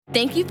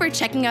Thank you for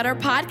checking out our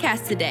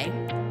podcast today.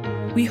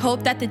 We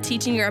hope that the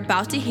teaching you're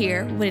about to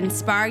hear would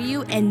inspire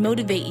you and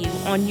motivate you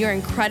on your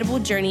incredible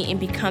journey in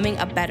becoming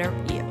a better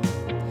you.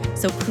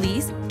 So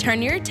please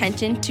turn your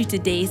attention to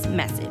today's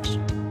message.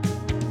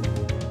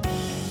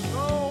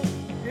 Don't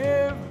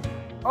give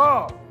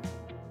up.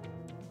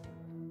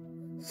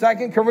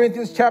 2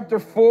 Corinthians chapter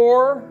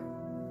 4,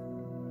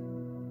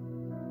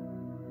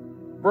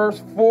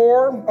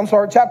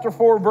 chapter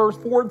 4, verse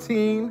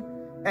 14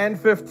 and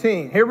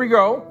 15. Here we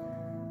go.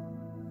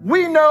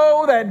 We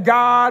know that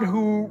God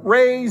who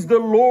raised the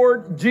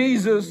Lord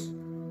Jesus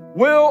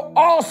will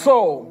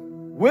also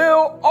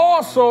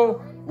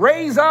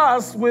raise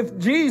us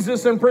with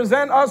Jesus and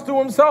present us to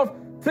himself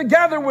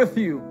together with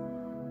you.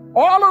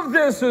 All of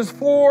this is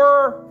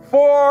for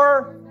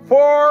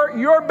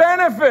your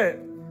benefit.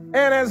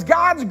 And as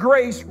God's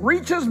grace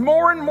reaches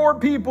more and more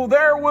people,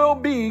 there will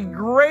be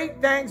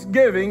great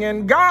thanksgiving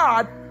and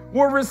God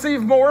will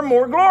receive more and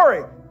more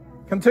glory.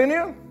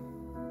 Continue.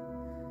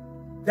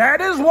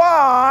 That is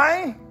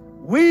why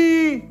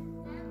we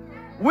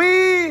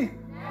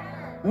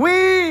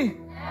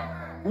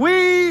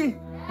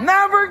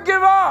never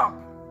give up.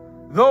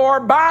 Though our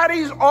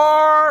bodies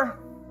are,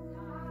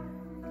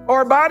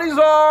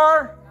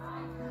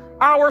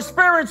 our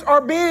spirits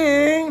are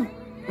being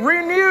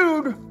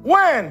renewed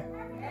when?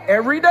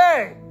 Every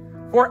day.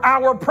 For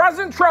our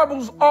present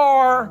troubles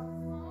are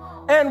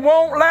and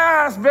won't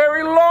last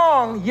very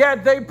long,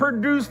 yet they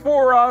produce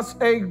for us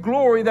a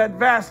glory that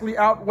vastly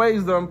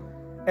outweighs them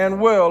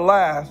and will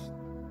last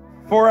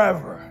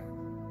forever.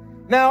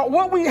 Now,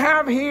 what we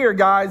have here,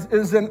 guys,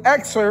 is an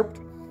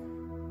excerpt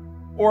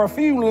or a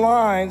few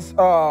lines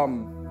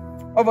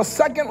of a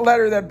second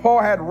letter that Paul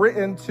had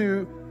written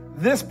to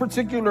this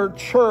particular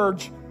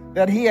church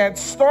that he had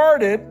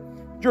started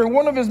during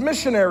one of his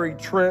missionary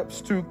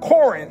trips to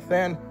Corinth.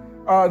 And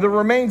the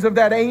remains of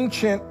that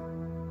ancient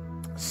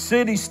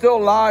city still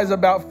lies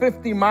about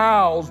 50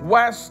 miles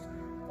west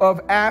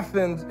of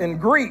Athens in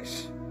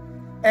Greece.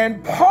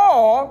 And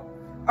Paul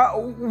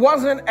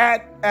wasn't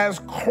as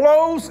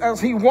close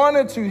as he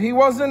wanted to. He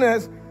wasn't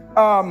as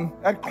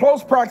at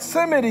close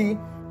proximity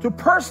to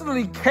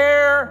personally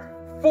care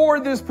for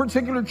this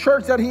particular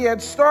church that he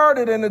had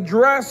started and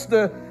address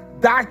the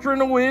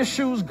doctrinal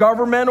issues,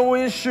 governmental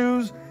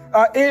issues,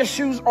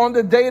 issues on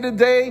the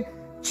day-to-day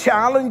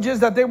challenges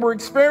that they were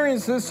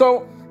experiencing.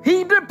 So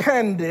he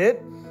depended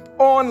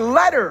on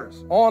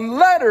letters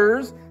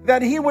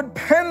that he would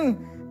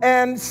pen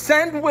and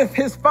send with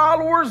his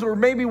followers, or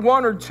maybe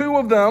one or two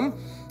of them.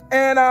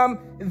 And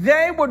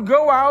they would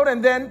go out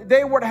and then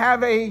they would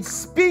have a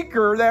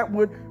speaker that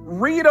would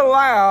read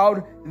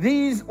aloud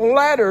these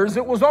letters.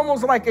 It was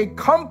almost like a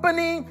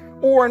company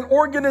or an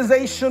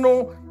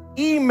organizational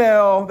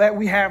email that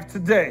we have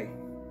today.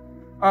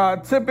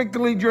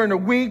 Typically during the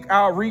week,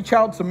 I'll reach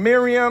out to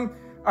Miriam.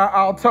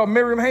 I'll tell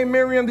Miriam, hey,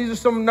 Miriam, these are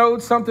some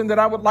notes, something that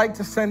I would like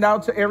to send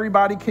out to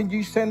everybody. Can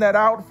you send that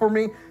out for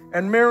me?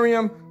 And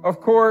Miriam,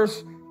 of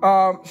course,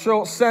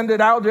 she'll send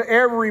it out to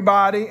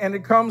everybody, and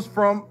it comes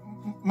from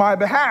my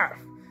behalf.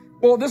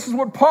 Well, this is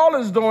what Paul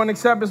is doing,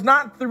 except it's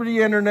not through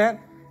the internet.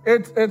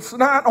 It's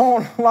not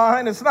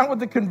online. It's not with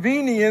the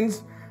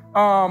convenience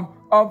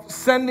of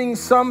sending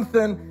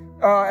something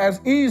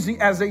as easy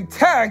as a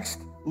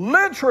text.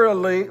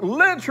 Literally,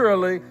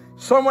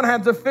 someone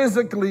had to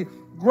physically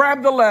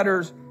grab the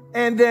letters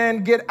and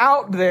then get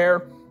out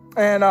there.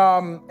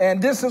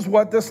 And this is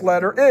what this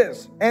letter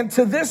is. And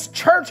to this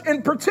church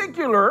in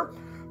particular,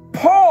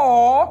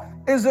 Paul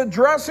is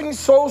addressing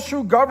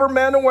social,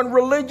 governmental, and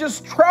religious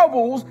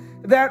troubles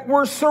that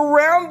were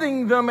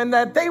surrounding them and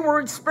that they were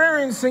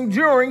experiencing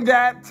during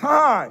that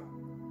time.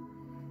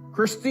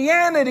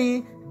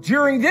 Christianity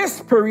during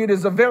this period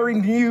is a very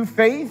new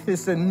faith.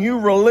 It's a new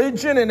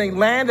religion in a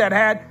land that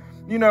had,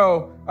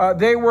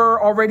 they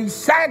were already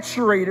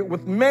saturated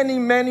with many,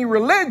 many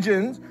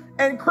religions,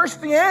 and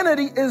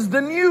Christianity is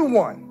the new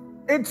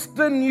one. It's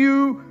the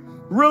new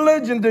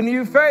religion, the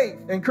new faith.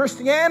 And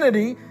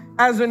Christianity,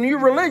 as a new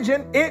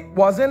religion, it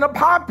wasn't a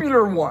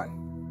popular one.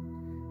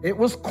 It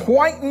was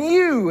quite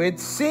new. It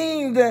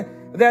seemed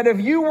that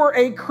if you were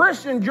a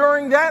Christian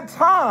during that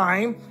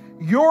time,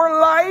 your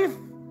life,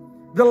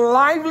 the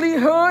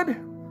livelihood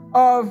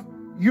of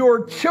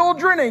your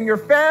children and your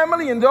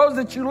family and those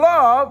that you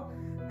love,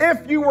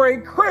 if you were a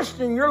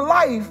Christian, your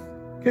life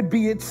could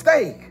be at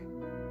stake.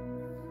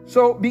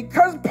 So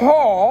because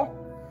Paul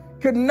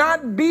could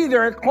not be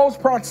there at close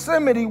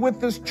proximity with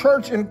this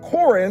church in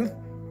Corinth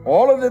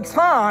all of the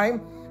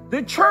time,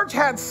 the church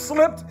had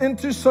slipped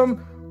into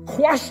some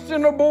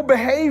questionable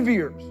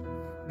behaviors.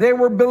 They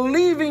were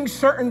believing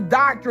certain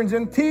doctrines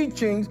and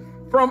teachings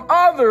from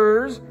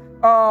others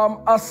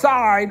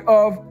aside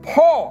of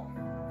Paul.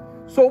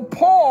 So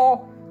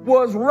Paul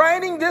was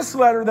writing this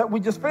letter that we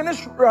just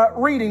finished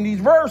reading,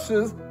 these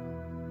verses.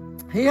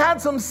 He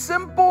had some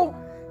simple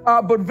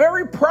but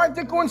very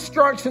practical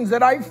instructions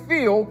that I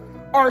feel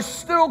are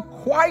still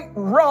quite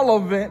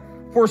relevant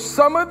for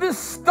some of this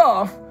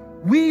stuff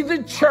we,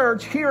 the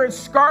church here at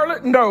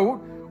Scarlet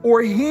Note,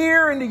 or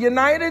here in the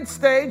United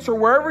States or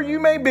wherever you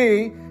may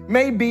be,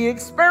 may be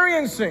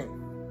experiencing.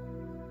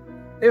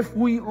 If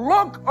we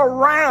look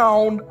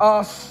around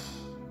us,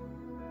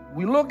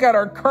 we look at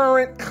our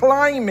current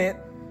climate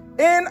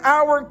in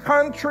our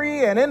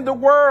country and in the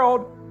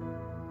world,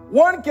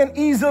 one can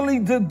easily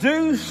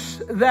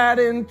deduce that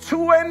in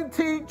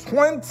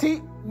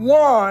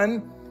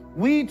 2021,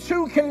 we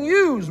too can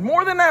use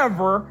more than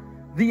ever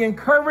the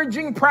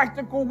encouraging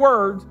practical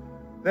words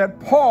that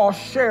Paul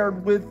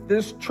shared with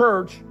this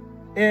church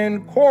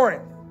in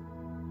Corinth.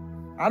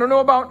 I don't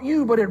know about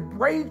you, but it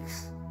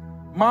breaks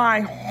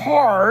my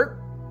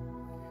heart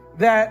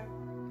that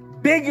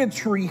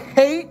bigotry,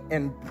 hate,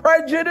 and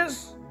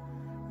prejudice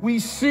we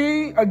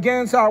see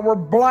against our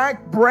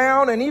black,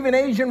 brown, and even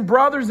Asian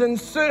brothers and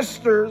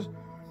sisters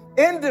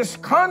in this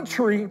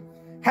country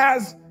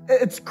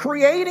it's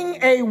creating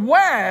a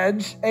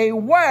wedge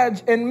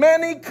in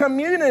many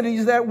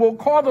communities that will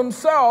call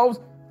themselves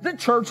the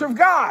Church of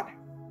God.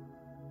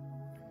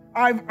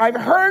 I've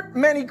heard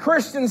many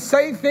Christians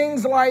say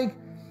things like,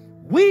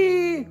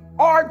 we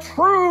are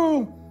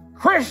true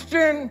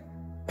Christian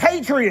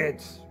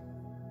patriots.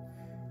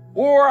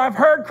 Or I've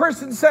heard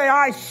Christians say,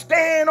 I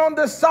stand on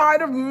the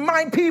side of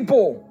my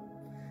people.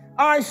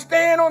 I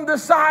stand on the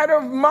side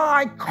of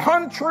my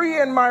country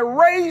and my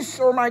race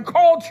or my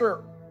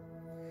culture.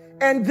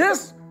 And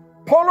this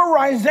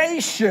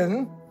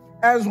polarization,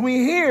 as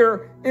we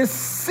hear, is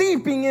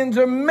seeping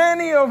into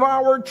many of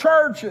our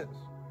churches.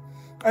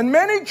 And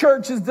many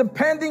churches,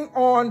 depending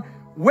on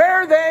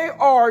where they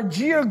are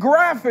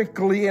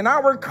geographically in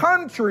our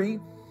country,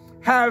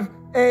 have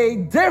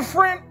a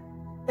different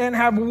and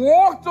have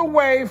walked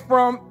away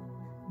from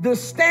the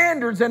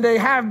standards, and they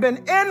have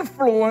been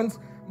influenced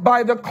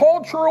by the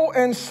cultural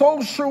and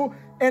social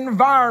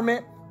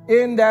environment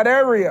in that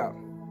area.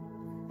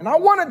 And I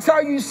want to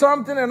tell you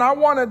something, and I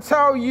want to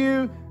tell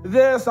you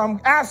this.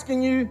 I'm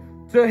asking you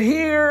to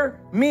hear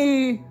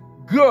me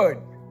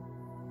good.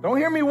 Don't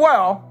hear me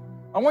well.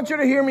 I want you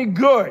to hear me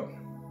good.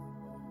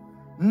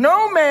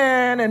 No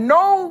man and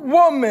no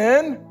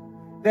woman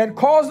that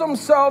calls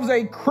themselves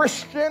a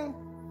Christian,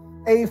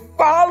 a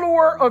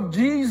follower of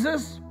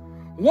Jesus,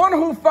 one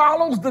who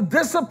follows the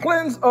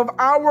disciplines of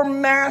our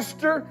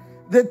master,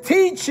 the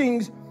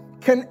teachings,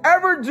 can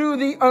ever do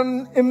the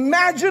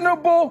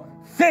unimaginable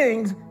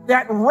things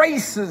that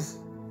races,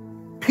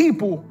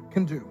 people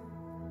can do.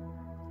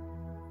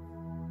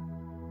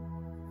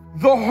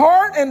 The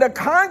heart and the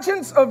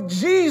conscience of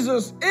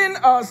Jesus in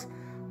us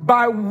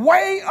by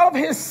way of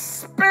his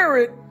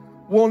Spirit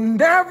will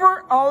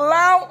never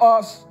allow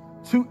us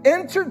to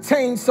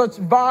entertain such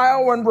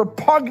vile and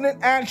repugnant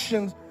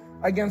actions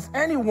against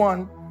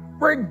anyone,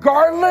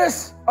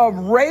 regardless of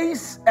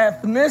race,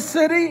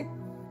 ethnicity,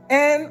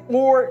 and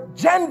or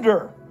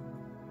gender.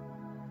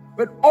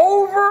 But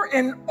over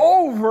and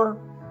over,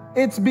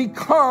 it's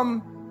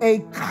become a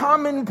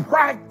common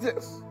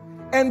practice.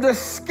 And the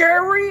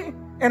scary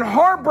and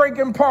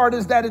heartbreaking part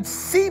is that it's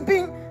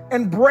seeping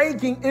and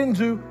breaking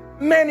into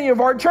many of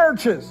our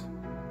churches.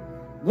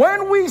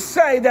 When we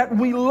say that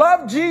we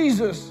love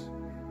Jesus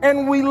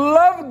and we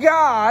love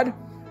God,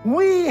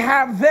 we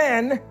have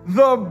then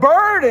the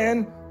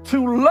burden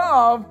to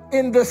love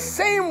in the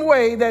same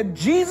way that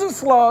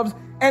Jesus loves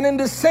and in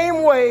the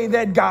same way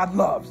that God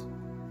loves.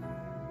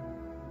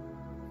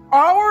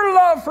 Our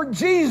love for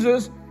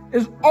Jesus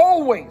is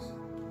always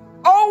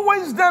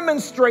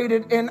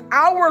demonstrated in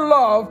our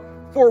love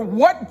for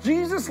what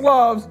Jesus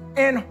loves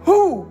and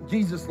who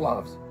Jesus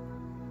loves.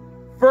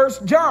 1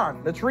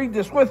 John, let's read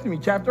this with me,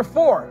 chapter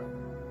 4.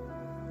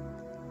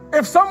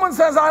 If someone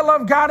says, I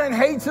love God and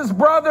hates his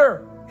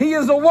brother, he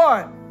is a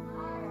what?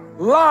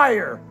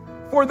 Liar.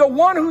 For the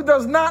one who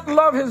does not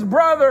love his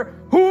brother,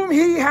 whom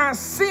he has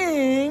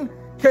seen,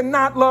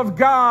 cannot love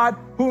God,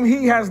 whom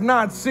he has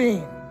not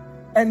seen.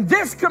 And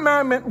this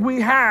commandment we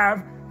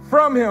have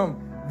from him,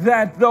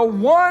 that the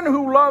one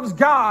who loves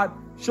God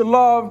should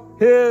love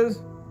his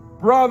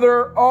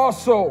brother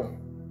also.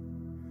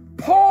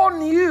 Paul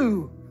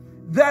knew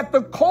that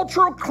the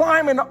cultural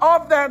climate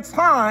of that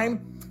time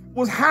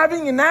was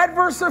having an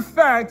adverse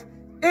effect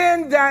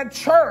in that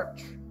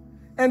church.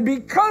 And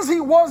because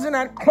he wasn't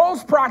at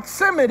close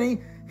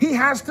proximity, he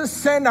has to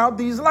send out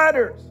these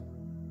letters.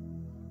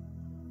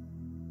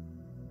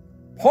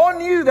 Paul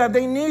knew that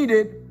they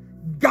needed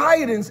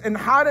guidance in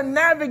how to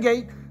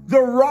navigate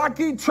the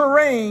rocky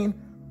terrain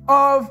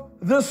of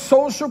the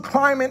social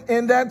climate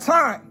in that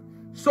time.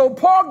 So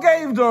Paul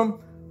gave them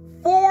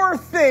 4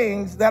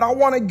 things that I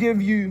want to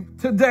give you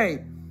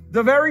today.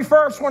 The very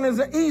first one is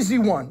an easy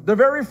one.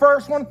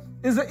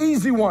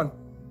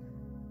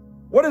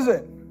 What is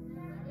it?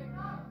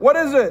 What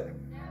is it?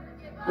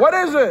 What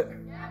is it?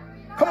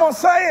 Come on,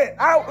 say it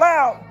out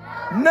loud.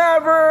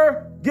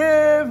 Never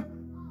give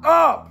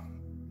up.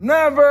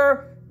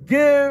 Never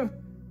give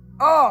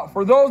up.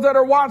 For those that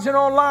are watching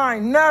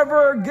online,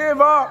 never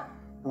give up.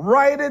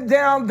 Write it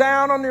down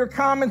on your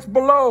comments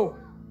below.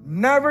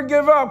 Never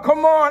give up.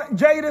 Come on,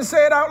 Jada,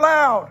 say it out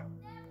loud.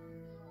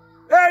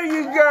 There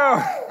you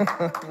go.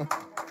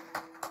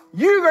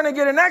 You're going to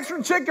get an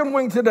extra chicken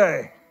wing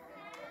today.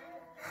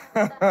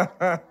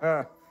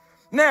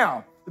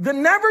 Now, the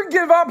never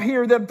give up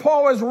here that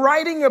Paul is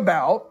writing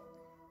about,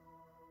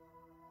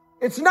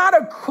 it's not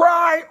a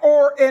cry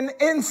or an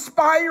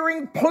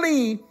inspiring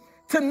plea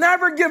to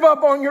never give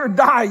up on your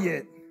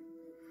diet,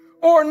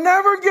 or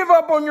never give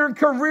up on your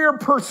career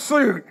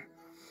pursuit,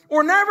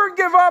 or never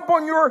give up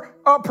on your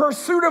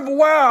pursuit of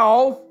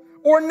wealth,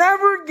 or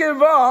never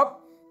give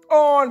up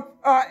on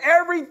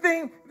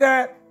everything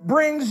that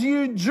brings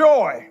you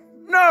joy.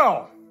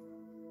 No.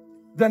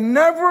 The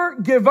never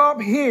give up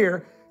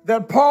here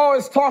that Paul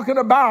is talking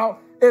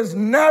about is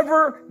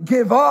never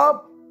give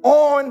up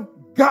on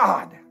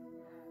God.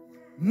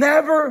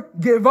 Never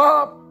give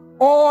up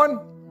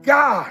on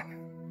God.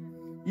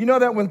 You know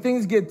that when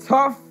things get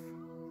tough,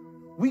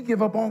 we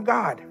give up on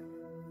God.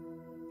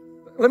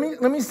 Let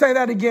me say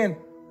that again.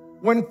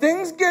 When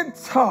things get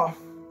tough,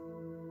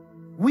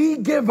 we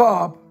give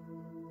up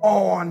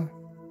on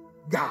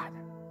God.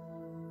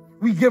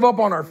 We give up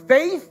on our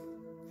faith.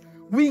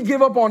 We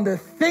give up on the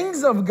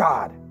things of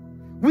God.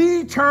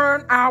 We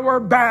turn our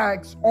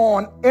backs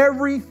on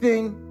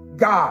everything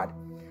God.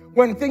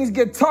 When things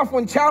get tough,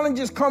 when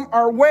challenges come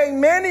our way,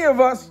 many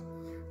of us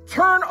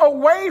turn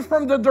away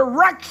from the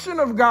direction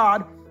of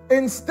God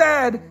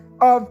instead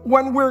of,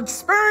 when we're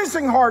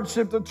experiencing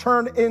hardship, to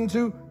turn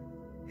into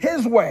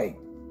His way,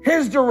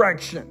 His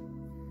direction.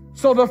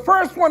 So the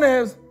first one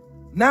is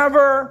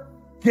never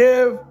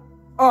give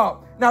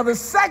up. Now the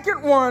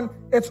second one,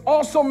 it's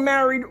also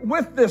married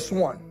with this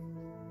one.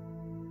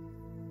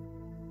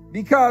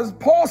 Because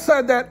Paul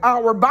said that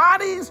our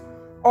bodies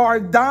are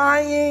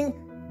dying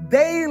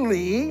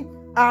daily.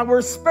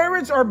 Our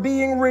spirits are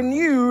being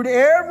renewed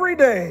every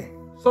day.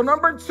 So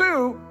number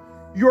two,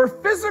 your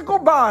physical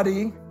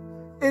body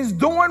is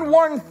doing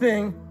one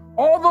thing,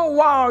 all the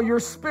while your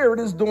spirit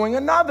is doing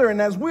another.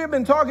 And as we have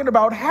been talking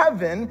about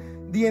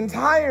heaven the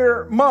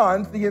entire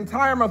month we've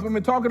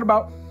been talking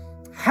about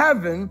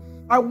heaven,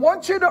 I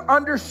want you to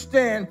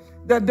understand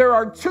that there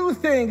are two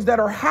things that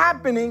are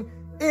happening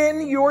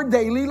in your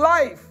daily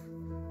life.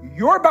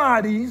 Your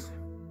bodies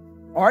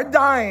are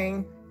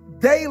dying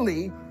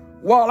daily,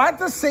 while at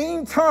the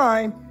same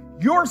time,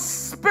 your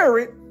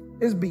spirit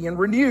is being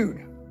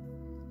renewed.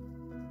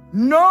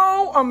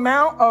 No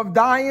amount of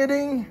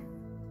dieting,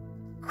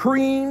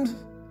 creams,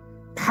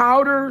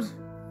 powders,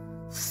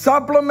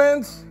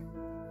 supplements,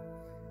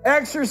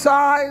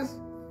 exercise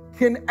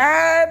can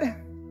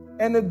add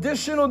an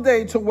additional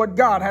day to what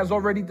God has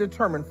already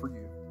determined for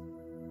you.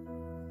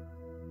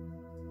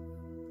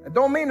 I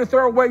don't mean to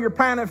throw away your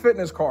Planet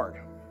Fitness card.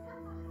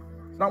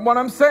 It's not what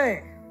I'm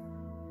saying.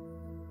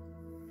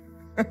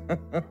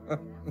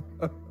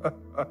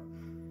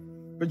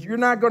 But you're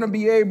not going to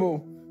be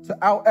able to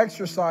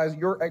out-exercise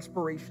your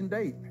expiration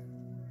date.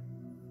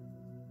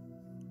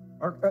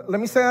 Or, let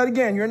me say that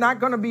again. You're not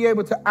going to be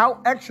able to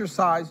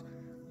out-exercise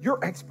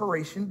your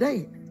expiration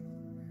date.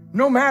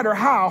 No matter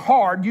how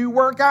hard you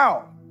work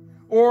out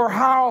or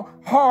how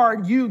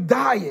hard you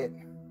diet.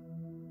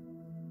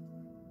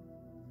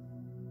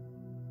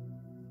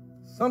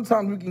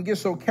 Sometimes we can get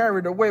so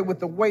carried away with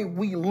the way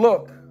we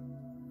look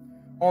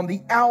on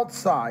the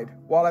outside,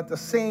 while at the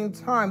same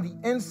time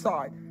the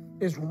inside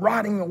is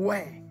rotting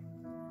away.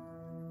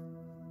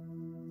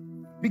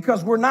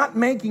 Because we're not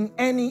making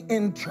any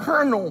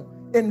internal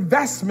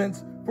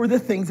investments for the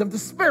things of the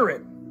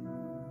Spirit.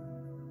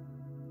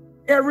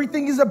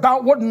 Everything is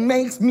about what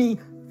makes me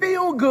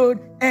feel good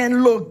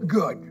and look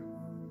good.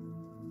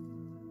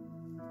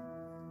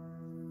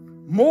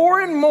 More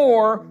and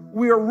more,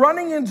 we are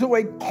running into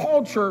a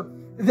culture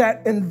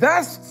that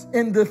invests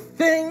in the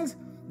things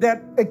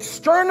that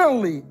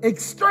externally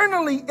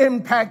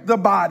impact the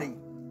body,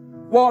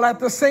 while at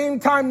the same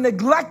time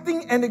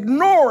neglecting and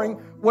ignoring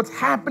what's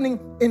happening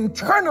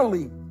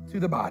internally to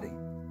the body.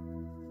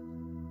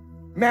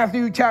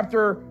 Matthew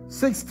chapter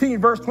 16,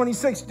 verse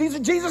 26. These are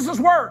Jesus'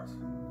 words.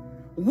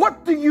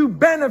 What do you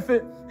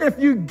benefit if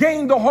you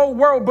gain the whole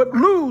world but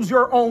lose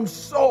your own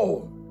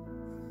soul?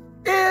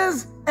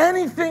 Is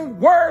anything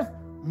worth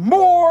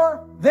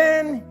more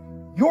than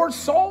your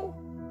soul?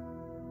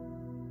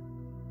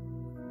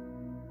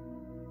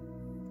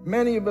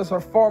 Many of us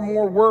are far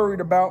more worried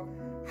about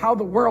how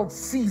the world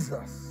sees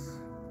us,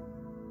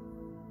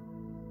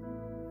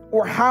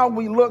 or how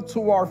we look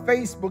to our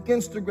Facebook,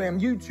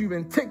 Instagram, YouTube,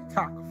 and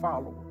TikTok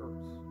followers.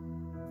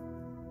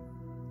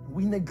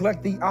 We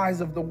neglect the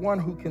eyes of the one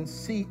who can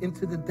see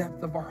into the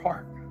depth of our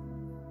heart.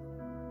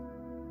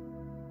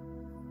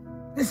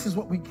 This is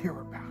what we care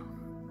about.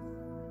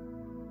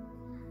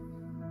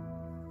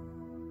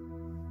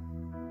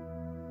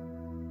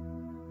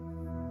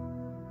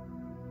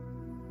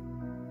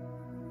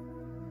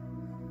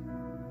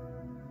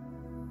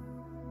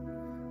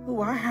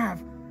 Oh, I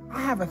have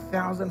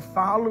 1,000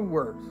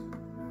 followers.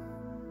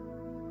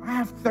 I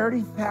have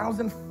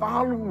 30,000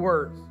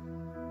 followers.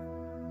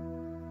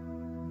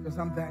 Because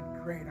I'm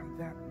that great, I'm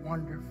that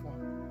wonderful.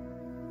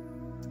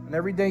 And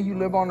every day you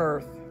live on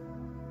earth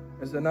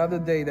is another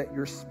day that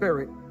your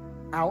spirit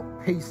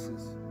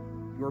outpaces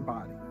your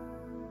body.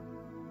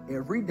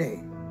 Every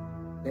day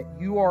that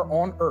you are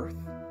on earth,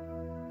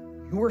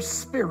 your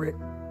spirit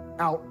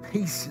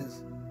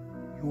outpaces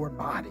your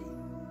body.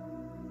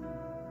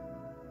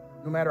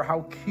 No matter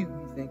how cute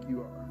you think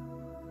you are.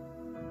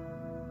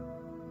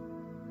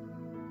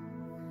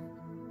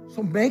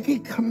 So make a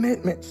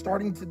commitment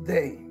starting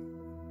today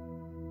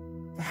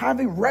to have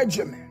a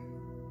regimen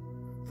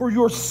for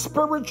your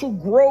spiritual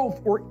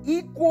growth of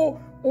equal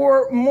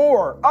or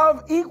more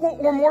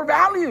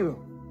value.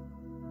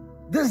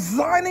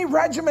 Design a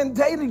regimen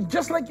daily,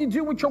 just like you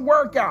do with your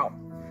workout,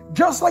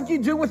 just like you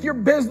do with your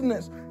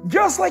business,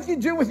 just like you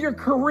do with your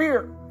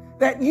career,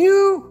 that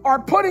you are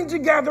putting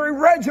together a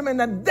regimen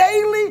that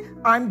daily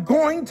I'm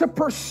going to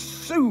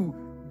pursue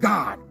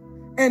God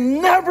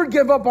and never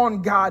give up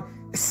on God,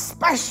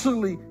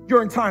 especially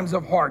during times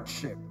of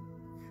hardship,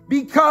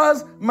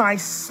 because my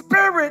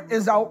spirit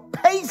is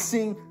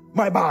outpacing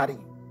my body.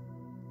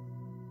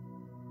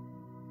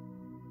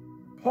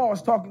 Paul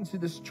is talking to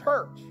this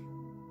church,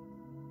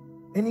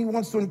 and he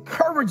wants to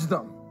encourage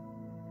them,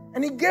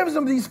 and he gives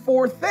them these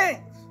 4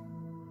 things.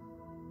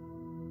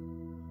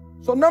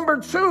 So number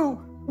 2,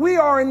 we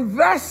are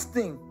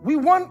investing. We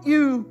want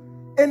you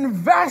to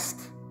invest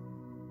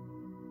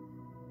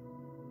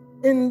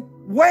in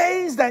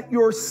ways that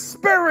your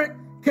spirit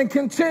can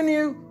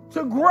continue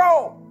to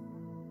grow.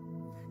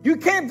 You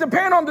can't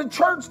depend on the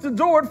church to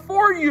do it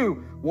for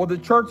you. Well, the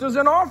church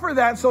doesn't offer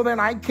that, so then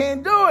I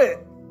can't do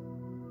it.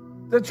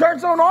 The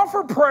church don't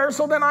offer prayer,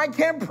 so then I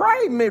can't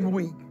pray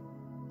midweek.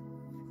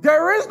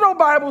 There is no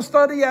Bible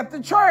study at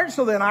the church,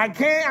 so then I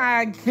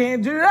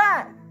can't do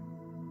that.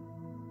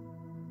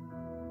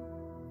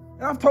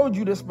 And I've told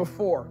you this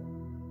before.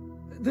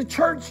 The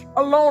church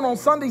alone on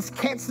Sundays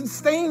can't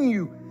sustain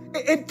you.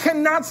 It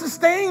cannot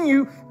sustain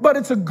you, but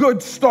it's a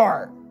good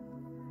start.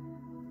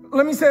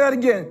 Let me say that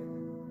again.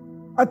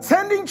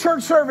 Attending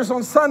church service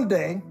on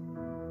Sunday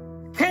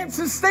can't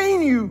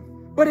sustain you,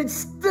 but it's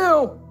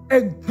still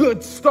a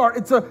good start.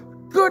 It's a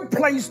good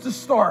place to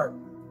start.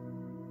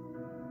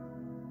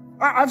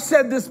 I've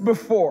said this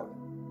before,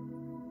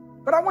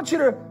 but I want you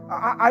to,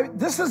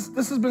 this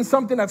has been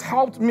something that's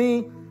helped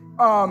me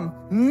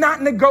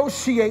not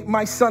negotiate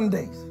my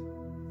Sundays.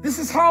 This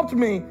has helped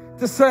me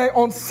to say,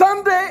 on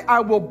Sunday,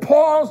 I will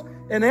pause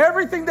in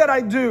everything that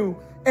I do,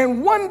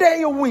 and one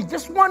day a week,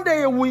 just one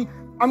day a week,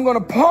 I'm going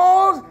to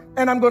pause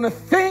and I'm going to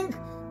think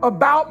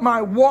about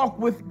my walk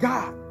with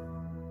God,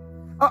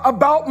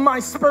 about my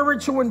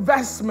spiritual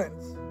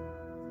investments,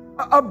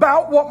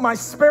 about what my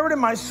spirit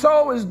and my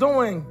soul is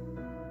doing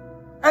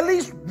at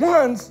least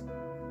once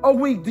a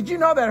week. Did you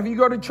know that if you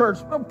go to church,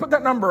 put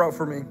that number up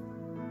for me.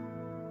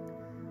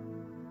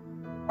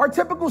 Our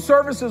typical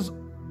services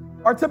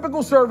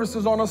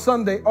on a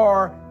Sunday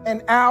are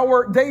an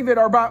hour. David,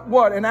 are about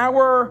what? An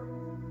hour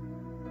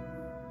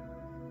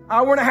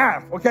and a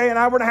half. Okay, an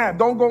hour and a half.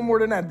 Don't go more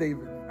than that,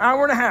 David.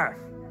 Hour and a half.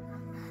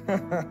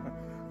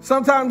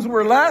 Sometimes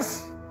we're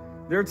less.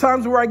 There are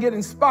times where I get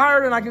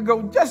inspired and I could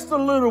go just a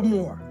little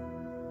more.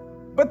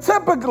 But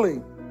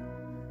typically,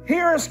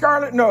 here at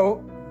Scarlet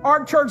Note,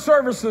 our church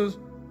services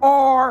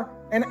are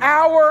an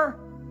hour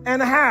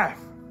and a half.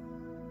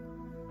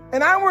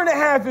 An hour and a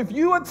half, if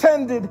you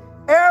attended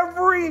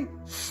every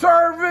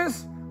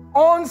service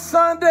on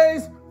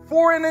Sundays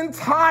for an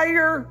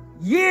entire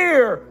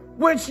year,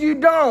 which you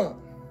don't.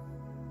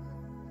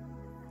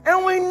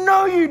 And we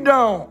know you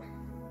don't.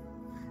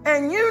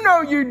 And you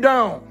know you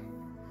don't.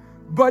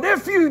 But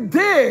if you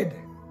did,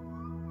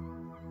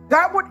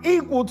 that would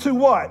equal to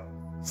what?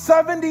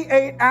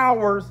 78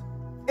 hours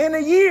in a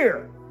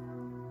year.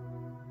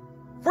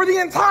 For the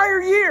entire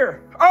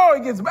year. Oh,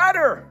 it gets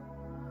better.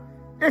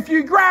 If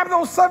you grab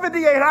those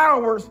 78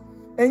 hours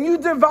and you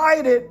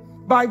divide it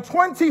by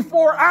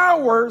 24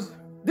 hours,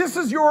 this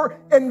is your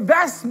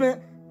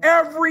investment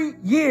every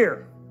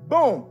year.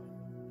 Boom.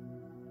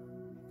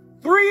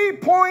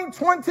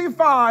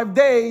 3.25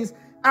 days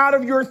out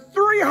of your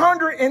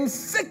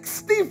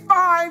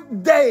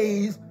 365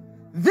 days,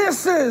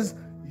 this is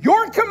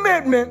your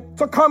commitment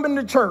to coming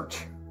to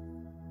church.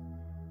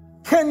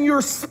 Can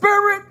your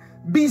spirit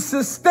be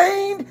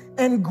sustained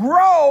and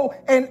grow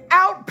and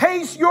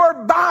outpace your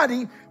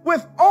body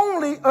with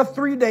only a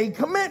 3-day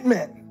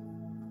commitment?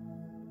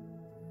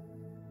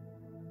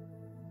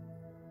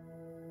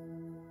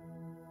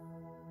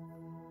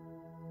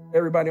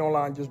 Everybody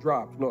online just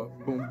dropped. Look,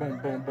 boom, boom,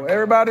 boom, boom.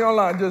 Everybody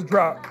online just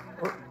dropped.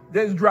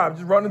 Just dropped.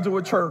 Just run into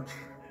a church.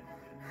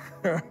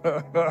 3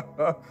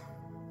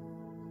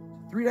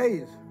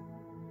 days.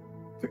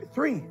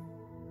 Three.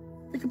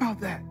 Think about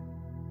that.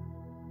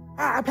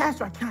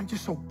 Pastor, I'm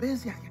just so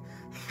busy. I'm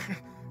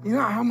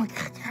like,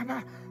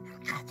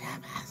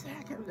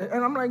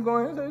 and I'm like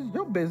going, it's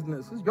your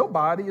business. It's your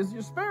body. It's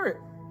your spirit.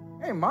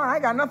 Hey, mine, I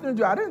got nothing to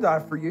do. I didn't die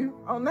for you.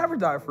 I'll never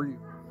die for you.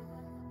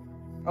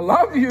 I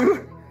love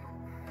you,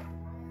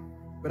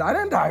 but I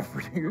didn't die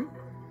for you.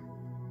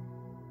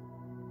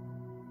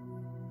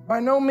 By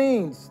no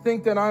means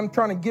think that I'm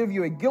trying to give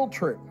you a guilt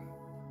trip,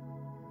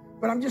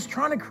 but I'm just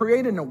trying to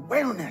create an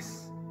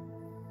awareness.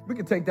 We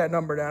can take that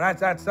number down.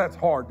 That's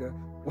hard to.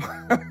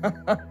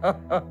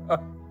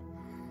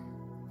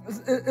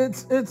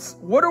 It's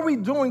what are we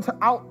doing to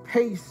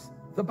outpace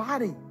the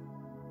body?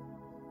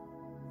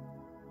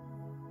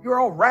 You're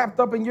all wrapped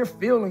up in your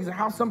feelings and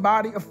how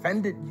somebody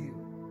offended you.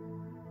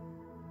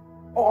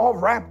 All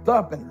wrapped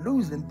up and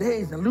losing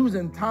days and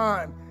losing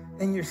time.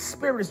 And your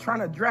spirit is trying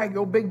to drag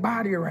your big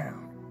body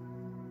around.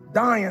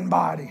 Dying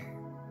body.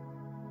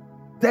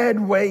 Dead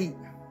weight.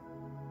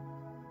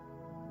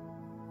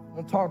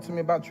 Don't talk to me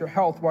about your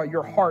health while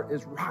your heart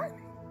is rotting.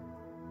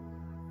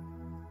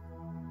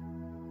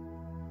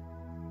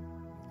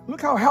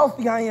 Look how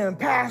healthy I am,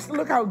 Pastor.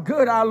 Look how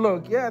good I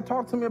look. Yeah,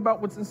 talk to me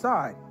about what's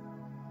inside.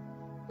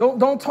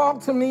 Don't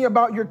talk to me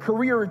about your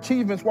career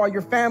achievements while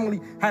your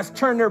family has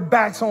turned their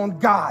backs on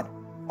God,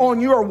 on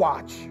your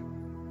watch.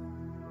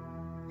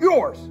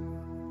 Yours.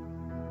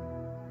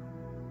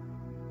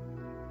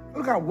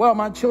 Look how well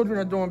my children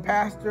are doing,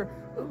 Pastor.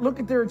 Look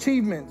at their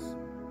achievements.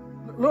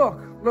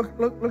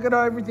 Look at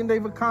everything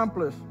they've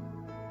accomplished.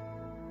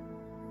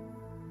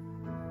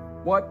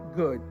 What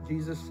good,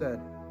 Jesus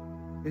said,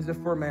 is it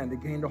for a man to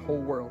gain the whole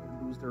world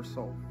and lose their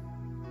soul?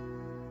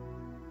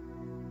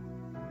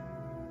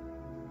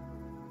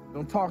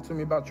 Don't talk to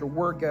me about your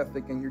work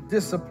ethic and your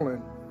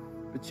discipline,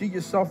 but you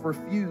yourself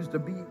refuse to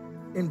be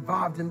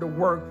involved in the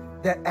work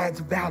that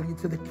adds value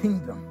to the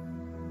kingdom.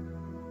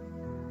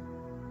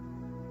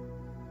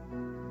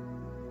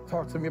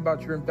 Talk to me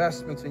about your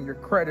investments and your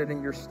credit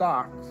and your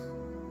stocks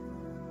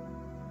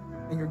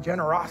and your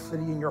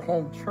generosity in your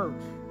home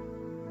church.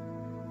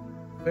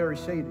 Very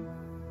shady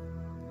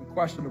and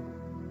questionable.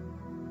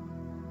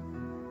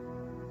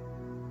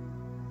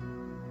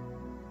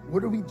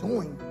 What are we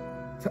doing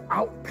to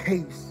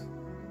outpace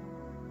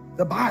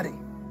the body?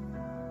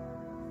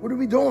 What are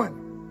we doing?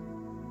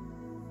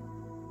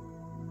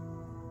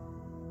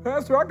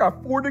 Pastor, I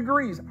got 4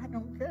 degrees. I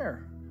don't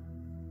care.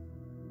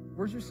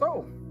 Where's your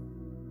soul?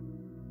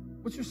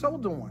 What's your soul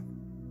doing?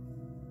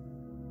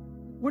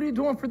 What are you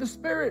doing for the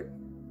Spirit?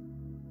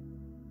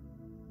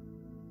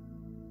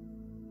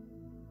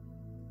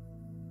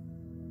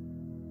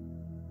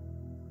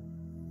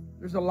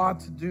 There's a lot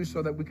to do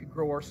so that we could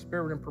grow our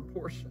spirit in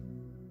proportion.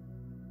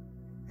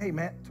 Hey,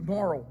 man,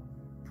 tomorrow,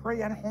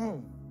 pray at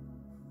home.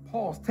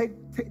 Pause,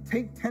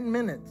 take 10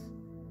 minutes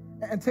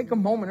and take a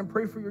moment and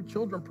pray for your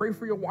children, pray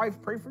for your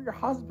wife, pray for your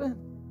husband.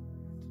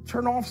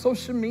 Turn off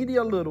social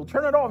media a little.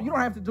 Turn it off. You don't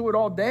have to do it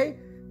all day.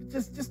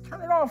 Just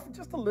turn it off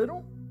just a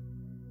little.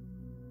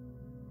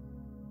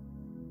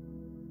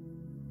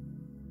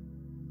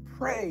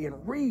 Pray and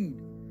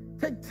read.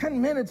 Take 10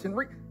 minutes and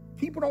read.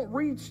 People don't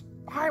read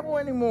Bible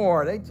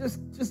anymore. They just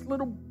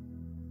little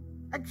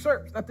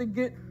excerpts that they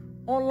get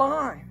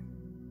online.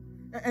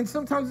 And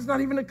sometimes it's not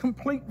even a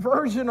complete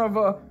version of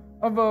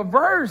a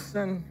verse.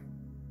 And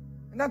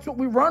that's what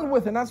we run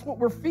with, and that's what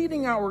we're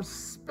feeding our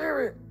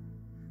spirit.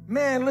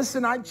 Man,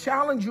 listen, I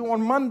challenge you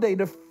on Monday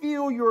to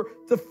fill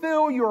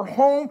your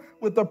home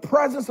with the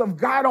presence of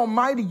God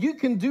Almighty. You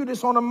can do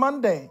this on a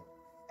Monday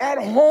at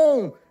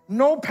home.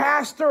 No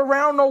pastor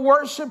around, no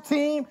worship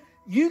team.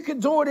 You can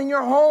do it in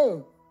your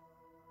home.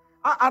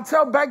 I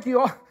tell Becky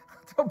all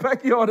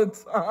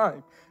the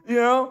time. You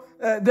know,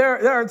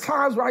 there are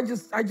times where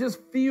I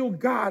just feel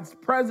God's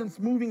presence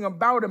moving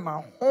about in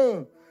my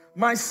home.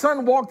 My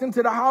son walked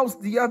into the house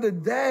the other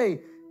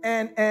day,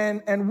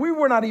 and we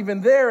were not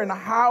even there in the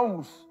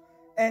house.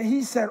 And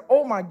he said,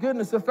 "Oh my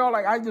goodness, it felt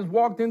like I just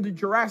walked into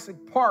Jurassic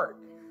Park,"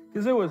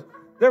 because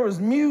there was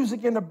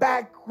music in the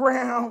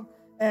background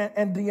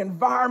and the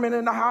environment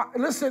in the house.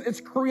 Listen,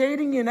 it's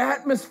creating an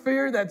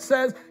atmosphere that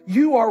says,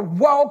 "You are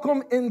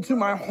welcome into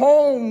my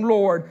home,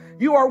 Lord.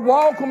 You are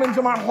welcome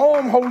into my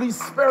home, Holy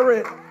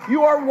Spirit.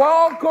 You are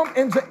welcome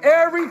into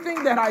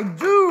everything that I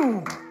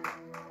do."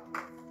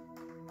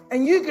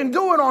 And you can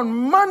do it on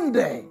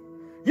Monday.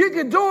 You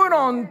can do it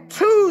on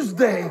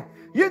Tuesday.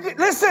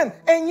 Listen,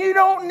 and you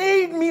don't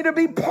need me to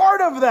be part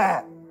of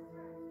that,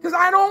 because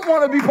I don't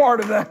want to be part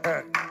of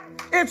that.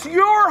 It's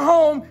your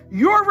home,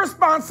 your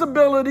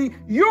responsibility,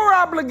 your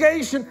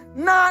obligation,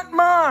 not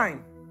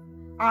mine.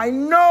 I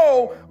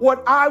know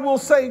what I will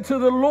say to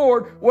the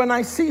Lord when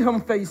I see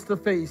him face to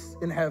face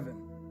in heaven.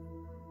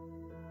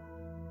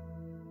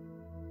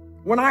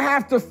 When I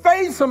have to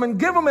face him and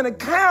give him an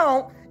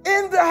account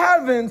in the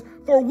heavens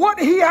for what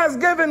he has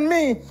given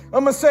me,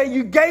 I'm going to say,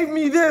 "You gave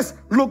me this,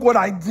 look what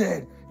I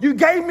did. You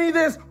gave me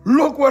this,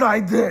 look what I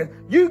did.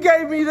 You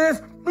gave me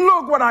this,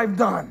 look what I've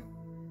done."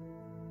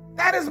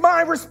 That is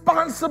my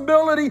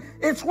responsibility.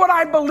 It's what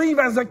I believe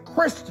as a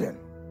Christian.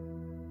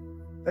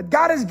 That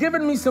God has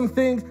given me some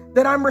things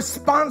that I'm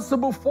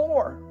responsible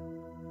for.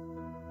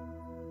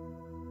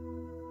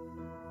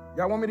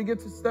 Y'all want me to get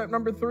to step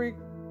number 3?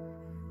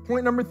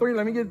 Point number 3.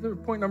 Let me get to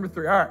point number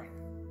 3. All right.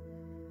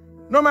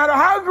 No matter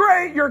how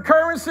great your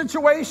current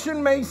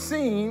situation may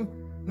seem,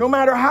 no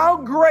matter how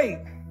great,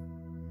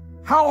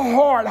 how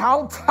hard,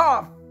 how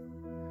tough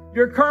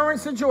your current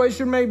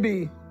situation may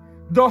be,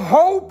 the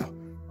hope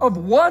of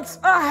what's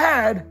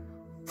ahead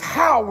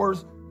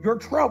towers your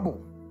trouble.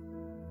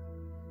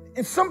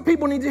 And some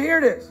people need to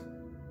hear this.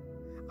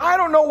 I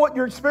don't know what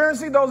you're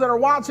experiencing, those that are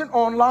watching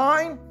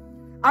online.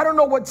 I don't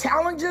know what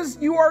challenges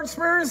you are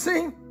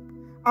experiencing.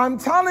 I'm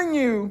telling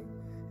you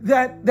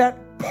that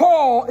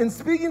Paul, in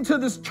speaking to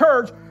this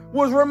church,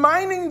 was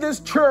reminding this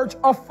church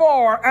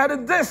afar at a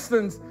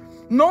distance,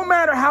 no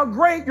matter how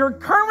great your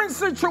current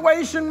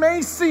situation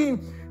may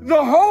seem,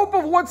 the hope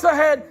of what's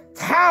ahead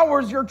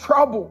towers your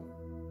trouble.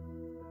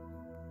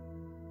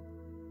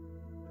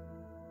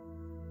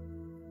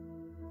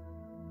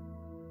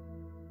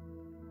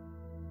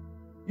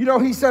 You know,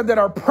 he said that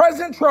our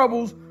present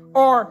troubles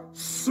are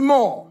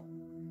small.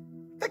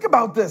 Think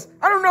about this.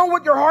 I don't know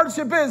what your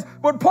hardship is,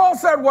 but Paul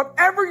said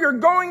whatever you're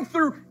going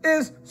through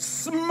is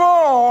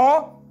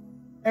small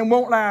and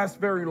won't last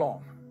very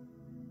long.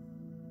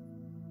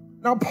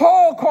 Now,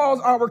 Paul calls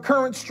our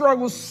current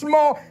struggles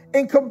small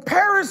in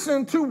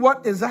comparison to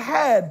what is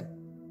ahead.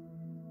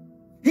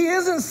 He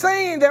isn't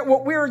saying that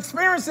what we're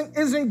experiencing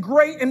isn't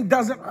great and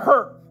doesn't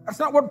hurt. That's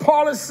not what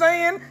Paul is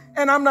saying,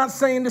 and I'm not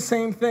saying the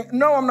same thing.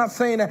 No, I'm not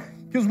saying that,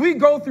 because we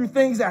go through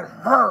things that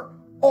hurt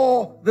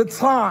all the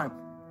time.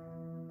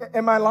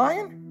 Am I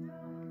lying?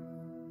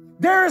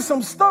 There is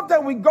some stuff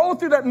that we go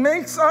through that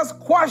makes us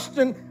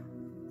question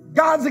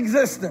God's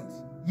existence.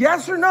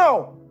 Yes or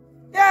no?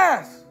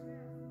 Yes.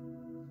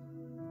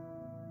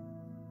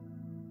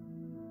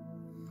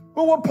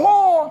 But what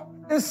Paul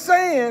is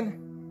saying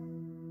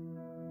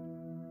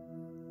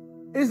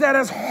is that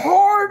as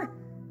hard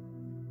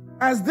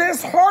as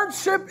this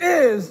hardship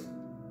is,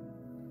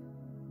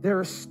 there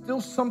is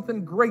still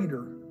something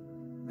greater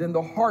than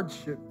the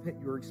hardship that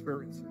you're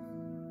experiencing.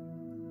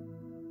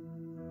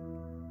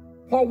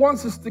 Paul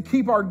wants us to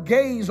keep our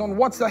gaze on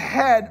what's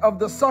ahead of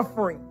the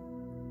suffering.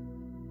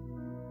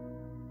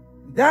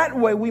 That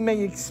way we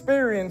may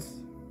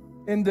experience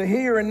in the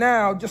here and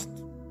now just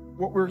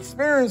what we're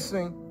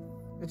experiencing.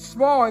 It's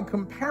small in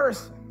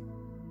comparison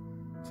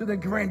to the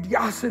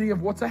grandiosity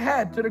of what's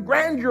ahead, to the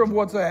grandeur of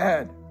what's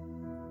ahead.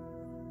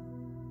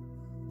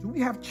 Do we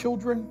have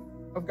children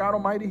of God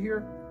Almighty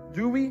here?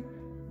 Do we?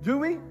 Do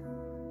we?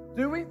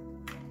 Do we?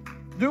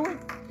 Do we?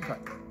 Okay.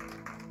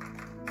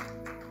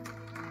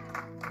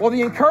 Well,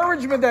 the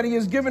encouragement that he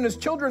has given his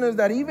children is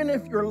that even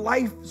if your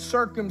life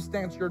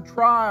circumstance, your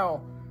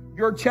trial,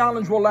 your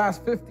challenge will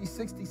last 50,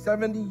 60,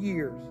 70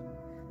 years,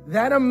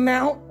 that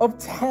amount of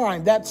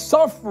time, that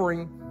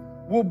suffering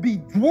will be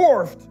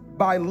dwarfed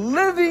by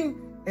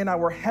living in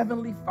our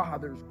Heavenly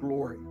Father's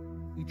glory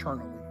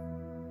eternally.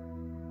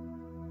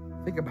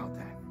 Think about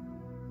that.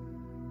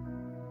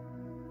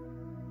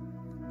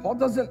 Paul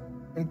doesn't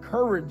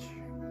encourage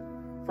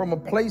from a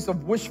place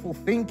of wishful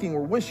thinking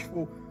or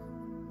wishful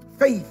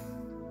faith.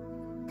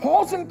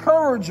 Paul's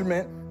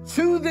encouragement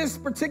to this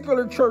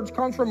particular church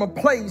comes from a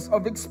place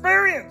of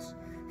experience.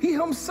 He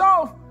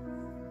himself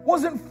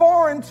wasn't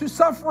foreign to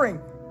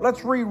suffering.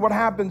 Let's read what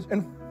happens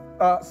in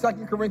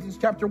 2 Corinthians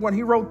chapter 1.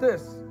 He wrote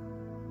this.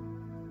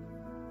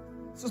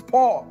 This is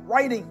Paul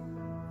writing.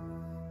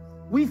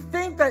 We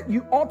think that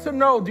you ought to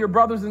know, dear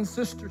brothers and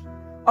sisters,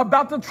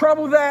 about the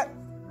trouble that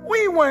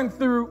we went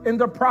through in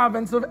the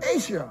province of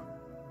Asia.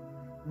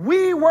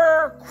 We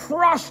were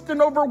crushed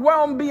and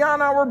overwhelmed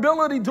beyond our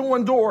ability to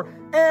endure,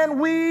 and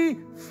we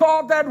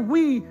thought that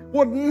we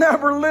would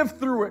never live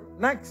through it.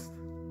 Next.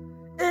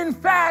 In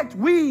fact,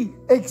 we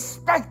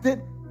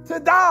expected to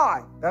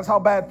die. That's how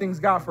bad things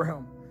got for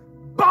him.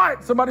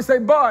 But, somebody say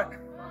but.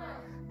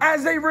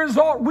 As a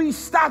result, we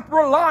stopped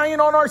relying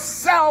on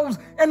ourselves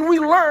and we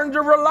learned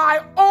to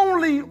rely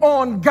only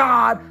on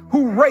God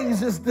who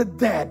raises the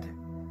dead.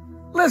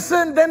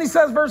 Listen, then he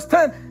says, verse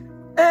 10,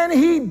 and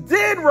he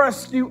did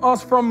rescue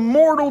us from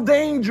mortal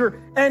danger,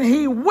 and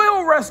he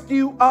will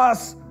rescue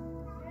us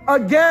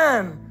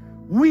again.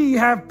 We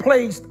have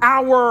placed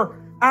our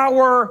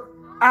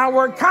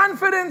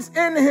confidence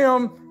in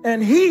him,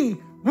 and he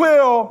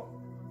will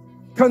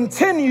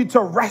continue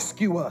to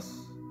rescue us.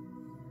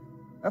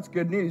 That's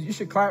good news. You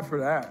should clap for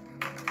that.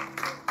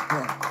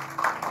 Yeah.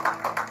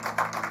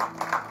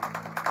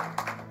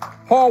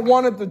 Paul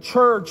wanted the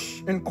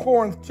church in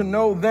Corinth to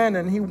know then,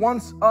 and he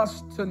wants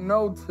us to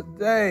know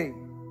today,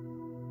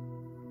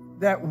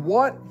 that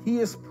what he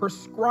is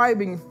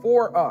prescribing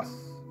for us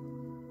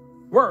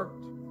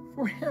worked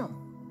for him.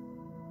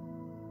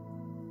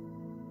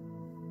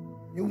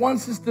 He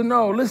wants us to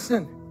know,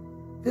 listen,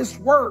 this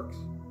works.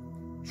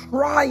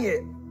 Try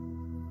it.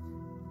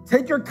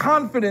 Take your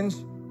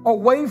confidence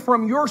away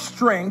from your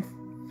strength,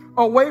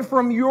 away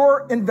from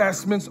your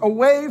investments,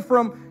 away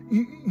from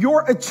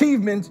your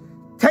achievements.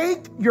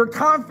 Take your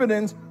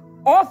confidence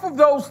off of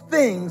those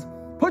things.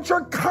 Put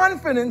your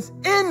confidence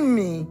in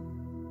me.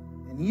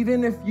 And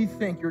even if you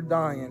think you're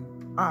dying,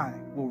 I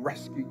will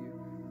rescue you.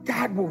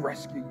 God will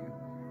rescue you.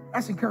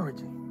 That's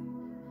encouraging.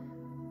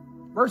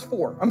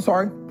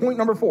 Point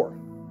number 4.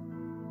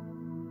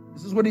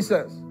 This is what he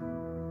says.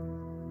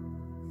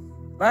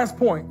 Last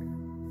point.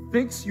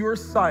 Fix your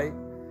sight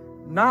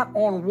not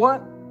on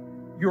what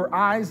your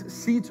eyes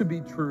see to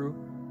be true,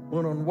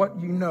 but on what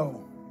you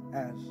know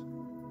as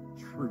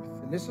truth.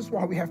 And this is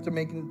why we have to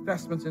make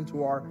investments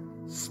into our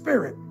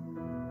spirit.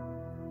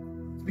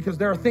 It's because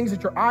there are things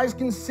that your eyes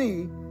can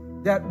see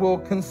that will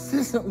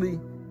consistently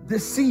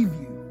deceive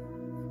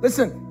you.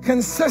 Listen,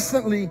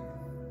 consistently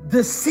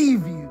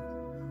deceive you,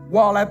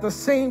 while at the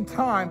same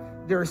time,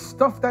 there's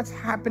stuff that's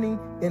happening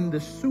in the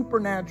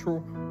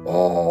supernatural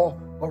all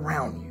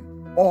around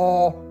you,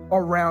 all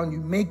around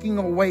you, making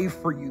a way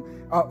for you,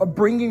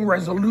 bringing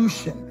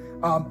resolution,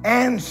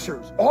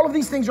 answers. All of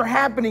these things are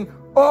happening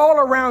all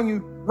around you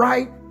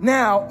right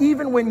now,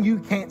 even when you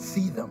can't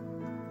see them.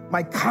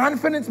 My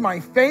confidence, my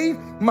faith,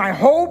 my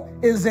hope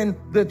is in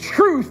the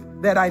truth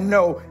that I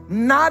know,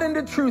 not in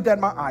the truth that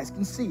my eyes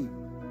can see.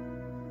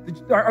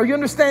 Are you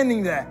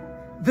understanding that?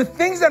 The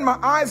things that my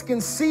eyes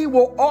can see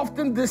will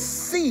often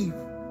deceive.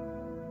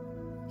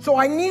 So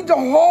I need to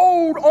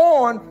hold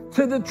on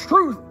to the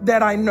truth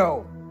that I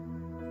know.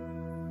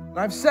 And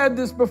I've said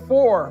this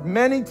before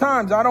many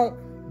times. I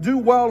don't do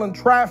well in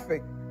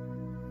traffic.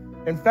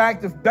 In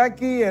fact, if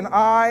Becky and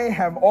I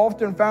have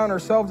often found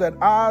ourselves at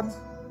odds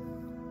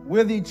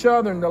with each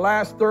other in the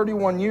last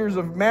 31 years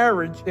of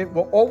marriage, it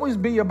will always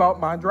be about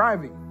my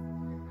driving.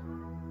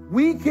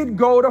 We could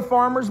go to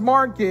farmer's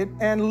market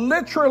and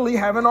literally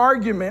have an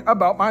argument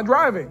about my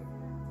driving.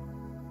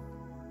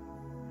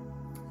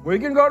 We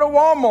can go to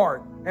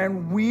Walmart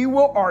and we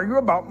will argue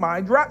about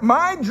my driving.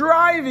 My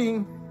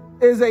driving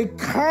is a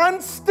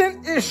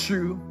constant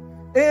issue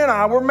in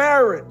our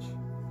marriage.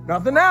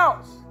 Nothing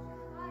else.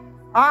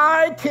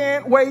 I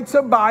can't wait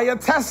to buy a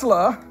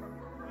Tesla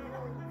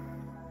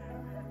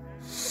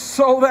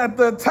so that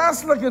the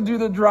Tesla can do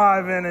the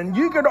driving and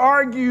you could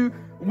argue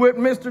with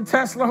Mr.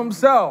 Tesla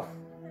himself.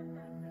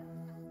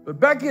 But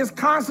Becky is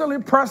constantly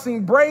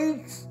pressing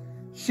brakes.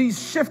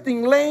 She's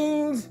shifting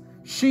lanes.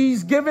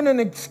 She's giving an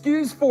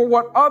excuse for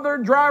what other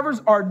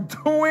drivers are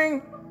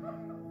doing.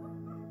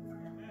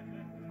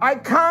 I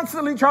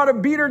constantly try to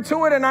beat her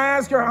to it, and I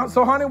ask her,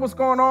 so honey, what's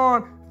going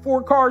on?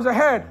 4 cars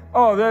ahead.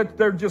 Oh,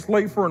 they're just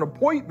late for an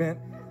appointment.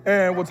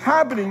 And what's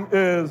happening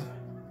is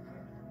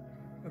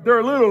they're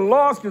a little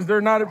lost because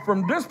they're not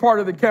from this part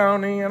of the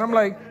county. And I'm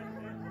like,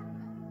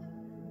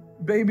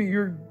 baby,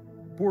 you're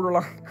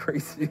borderline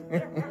crazy.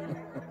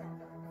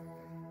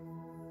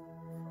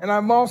 And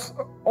I'm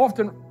also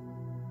often,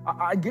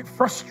 I get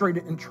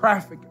frustrated in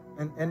traffic.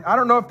 And I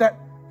don't know if that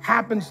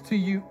happens to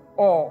you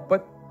all,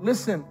 but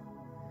listen,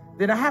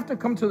 then I have to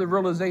come to the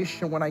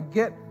realization when I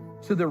get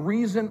to the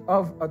reason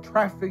of a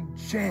traffic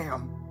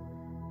jam,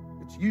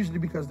 it's usually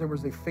because there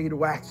was a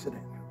fatal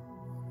accident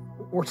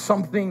or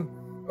something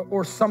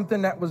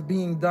that was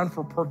being done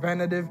for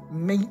preventative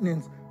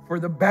maintenance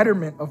for the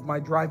betterment of my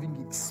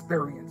driving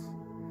experience.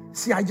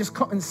 See, I just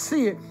couldn't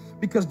see it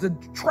because the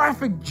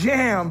traffic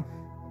jam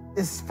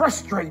is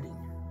frustrating,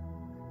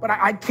 but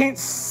I can't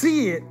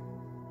see it,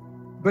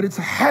 but it's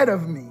ahead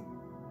of me.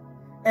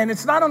 And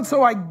it's not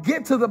until I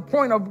get to the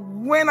point of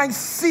when I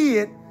see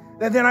it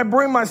that then I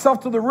bring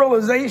myself to the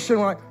realization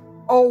like,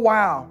 oh,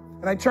 wow.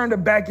 And I turn to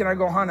Becky and I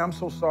go, honey, I'm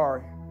so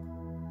sorry.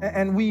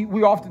 And we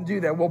often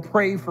do that. We'll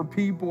pray for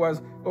people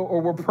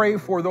or we'll pray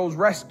for those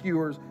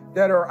rescuers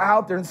that are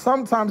out there. And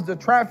sometimes the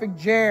traffic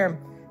jam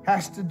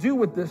has to do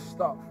with this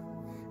stuff.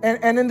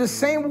 And in the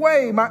same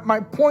way, my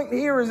point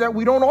here is that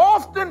we don't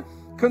often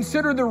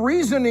consider the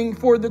reasoning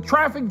for the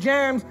traffic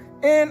jams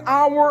in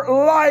our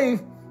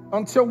life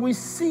until we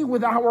see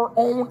with our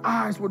own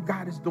eyes what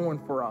God is doing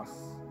for us.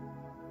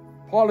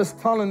 Paul is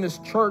telling this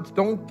church,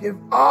 don't give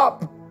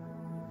up.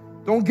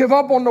 Don't give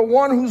up on the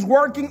one who's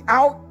working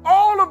out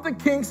all of the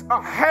kinks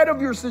ahead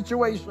of your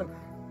situation.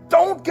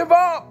 Don't give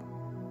up.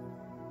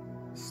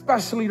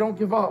 Especially don't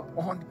give up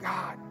on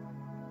God.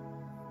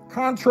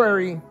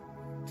 Contrary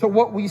to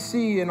what we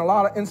see in a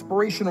lot of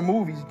inspirational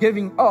movies,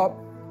 giving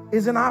up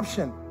is an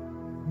option.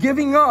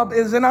 Giving up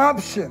is an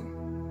option.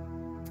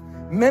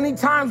 Many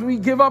times we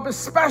give up,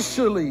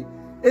 especially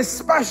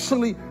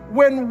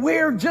when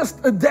we're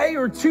just a day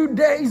or 2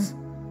 days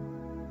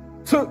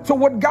to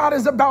what God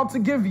is about to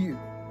give you,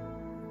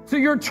 to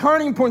your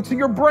turning point, to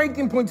your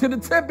breaking point, to the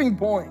tipping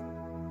point.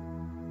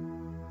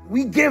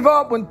 We give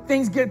up when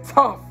things get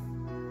tough.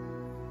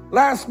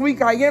 Last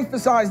week, I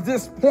emphasized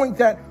this point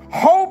that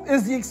hope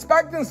is the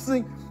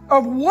expectancy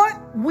of what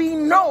we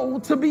know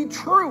to be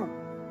true.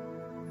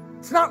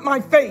 It's not my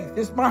faith,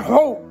 it's my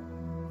hope.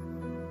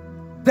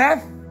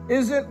 Death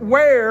isn't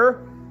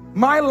where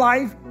my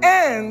life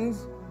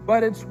ends,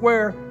 but it's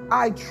where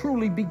I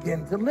truly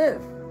begin to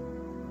live.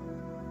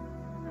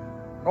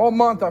 All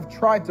month, I've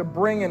tried to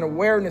bring an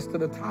awareness to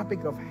the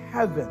topic of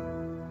heaven.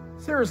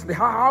 Seriously,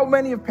 how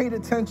many have paid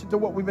attention to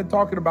what we've been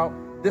talking about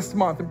this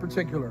month in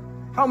particular?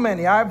 How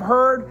many? I've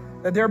heard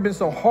that there have been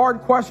some hard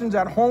questions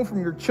at home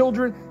from your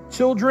children.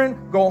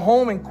 Children, go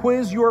home and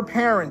quiz your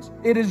parents.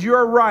 It is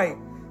your right.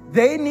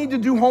 They need to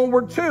do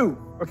homework too.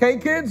 Okay,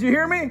 kids, you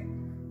hear me?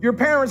 Your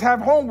parents have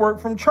homework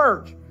from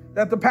church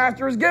that the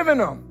pastor has given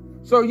them.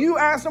 So you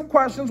ask them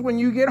questions when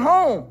you get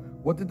home.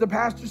 What did the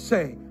pastor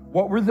say?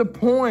 What were the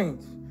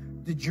points?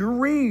 Did you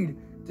read?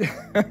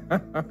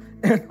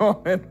 And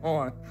on and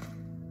on.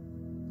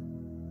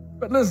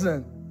 But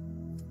listen,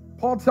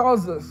 Paul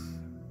tells us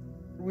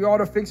we ought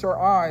to fix our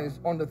eyes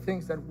on the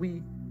things that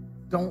we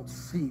don't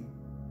see.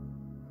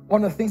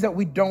 On the things that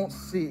we don't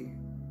see.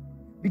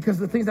 Because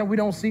the things that we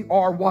don't see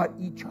are what?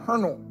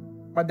 Eternal.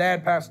 My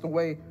dad passed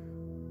away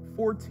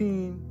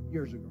 14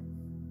 years ago.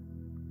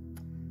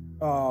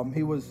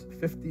 He was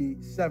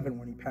 57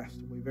 when he passed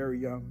away, very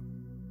young.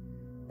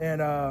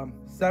 And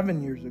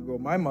 7 years ago,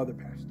 my mother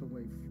passed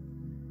away.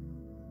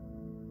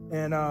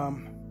 And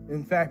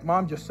in fact,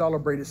 Mom just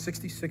celebrated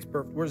 66th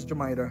birthday. Where's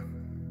Jemida?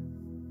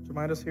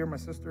 Jemida's here, my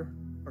sister?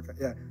 Okay,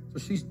 yeah. So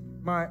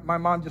my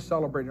mom just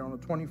celebrated on the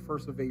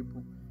 21st of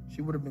April.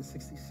 She would have been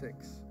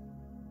 66.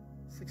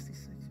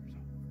 66 years old.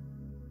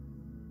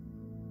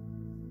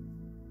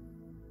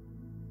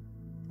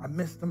 I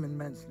miss them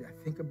immensely. I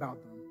think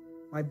about them.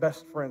 My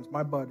best friends,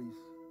 my buddies.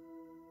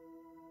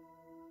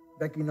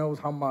 Becky knows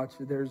how much.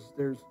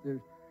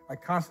 I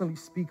constantly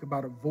speak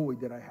about a void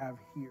that I have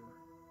here.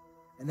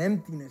 An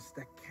emptiness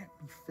that can't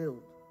be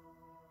filled.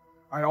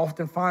 I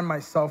often find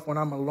myself when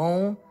I'm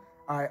alone,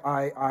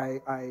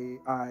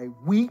 I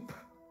weep.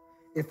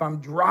 If I'm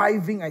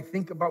driving, I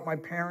think about my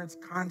parents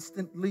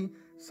constantly.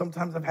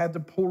 Sometimes I've had to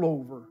pull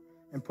over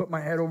and put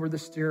my head over the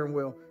steering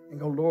wheel and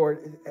go,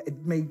 Lord,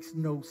 it makes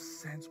no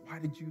sense.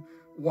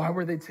 Why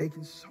were they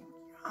taken so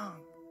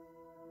young?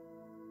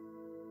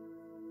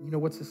 You know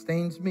what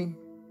sustains me?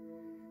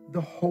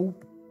 The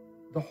hope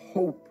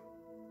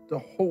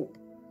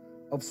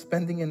of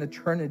spending an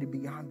eternity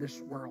beyond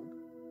this world.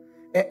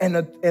 An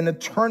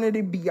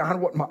eternity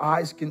beyond what my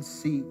eyes can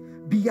see,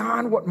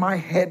 beyond what my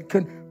head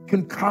can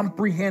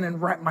comprehend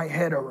and wrap my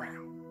head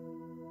around.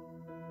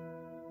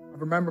 I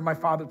remember my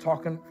father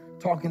talking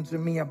to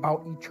me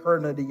about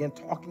eternity and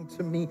talking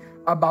to me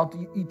about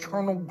the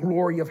eternal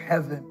glory of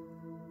heaven.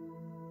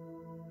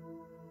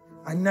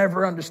 I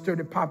never understood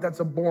it, Pop.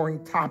 That's a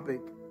boring topic.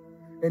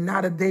 And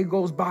not a day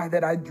goes by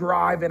that I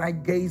drive and I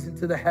gaze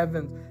into the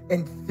heavens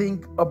and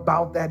think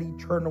about that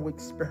eternal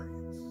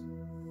experience.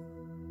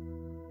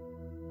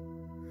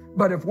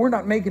 But if we're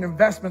not making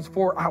investments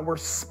for our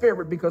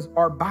spirit, because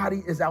our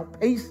body is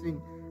outpacing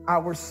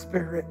our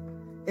spirit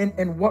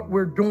in what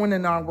we're doing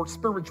in our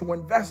spiritual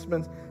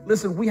investments,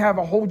 listen, we have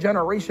a whole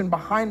generation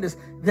behind us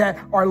that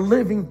are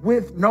living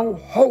with no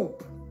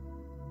hope.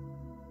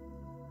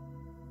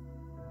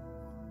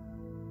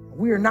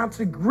 We are not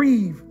to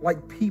grieve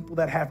like people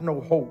that have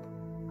no hope.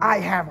 I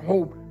have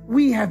hope.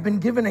 We have been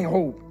given a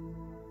hope.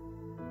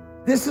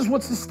 This is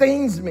what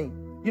sustains me.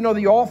 You know,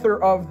 the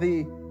author of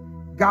the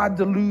God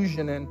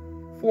Delusion and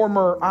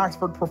former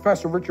Oxford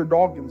professor Richard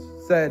Dawkins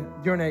said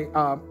during a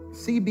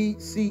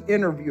CBC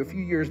interview a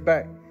few years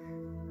back,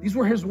 these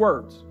were his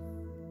words.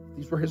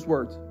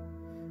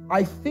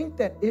 I think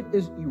that it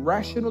is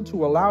irrational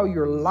to allow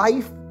your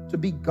life to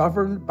be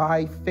governed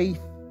by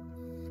faith,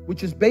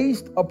 which is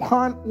based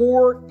upon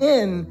or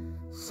in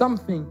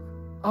something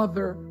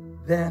other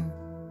than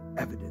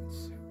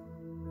evidence.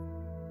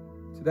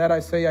 To that I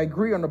say, I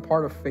agree on the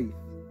part of faith.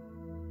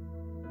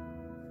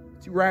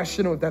 It's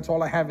irrational if that's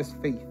all I have is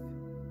faith.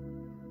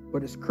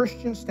 But as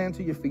Christians, stand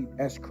to your feet.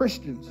 As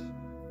Christians,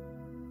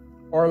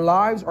 our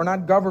lives are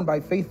not governed by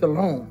faith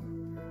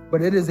alone,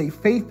 but it is a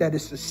faith that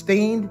is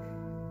sustained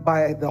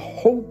by the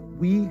hope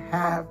we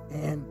have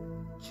in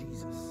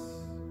Jesus.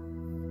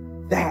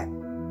 That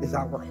is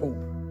our hope.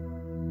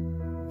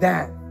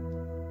 That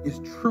is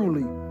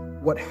truly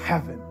what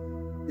heaven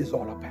is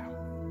all about.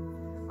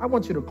 I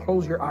want you to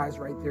close your eyes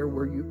right there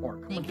where you are.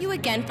 Thank you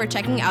again for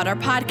checking out our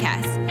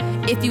podcast.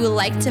 If you would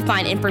like to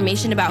find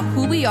information about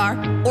who we are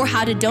or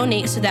how to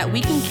donate so that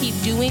we can keep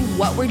doing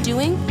what we're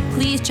doing,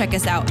 please check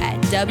us out at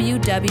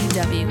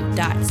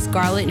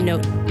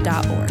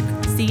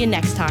www.scarletnote.org. See you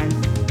next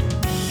time.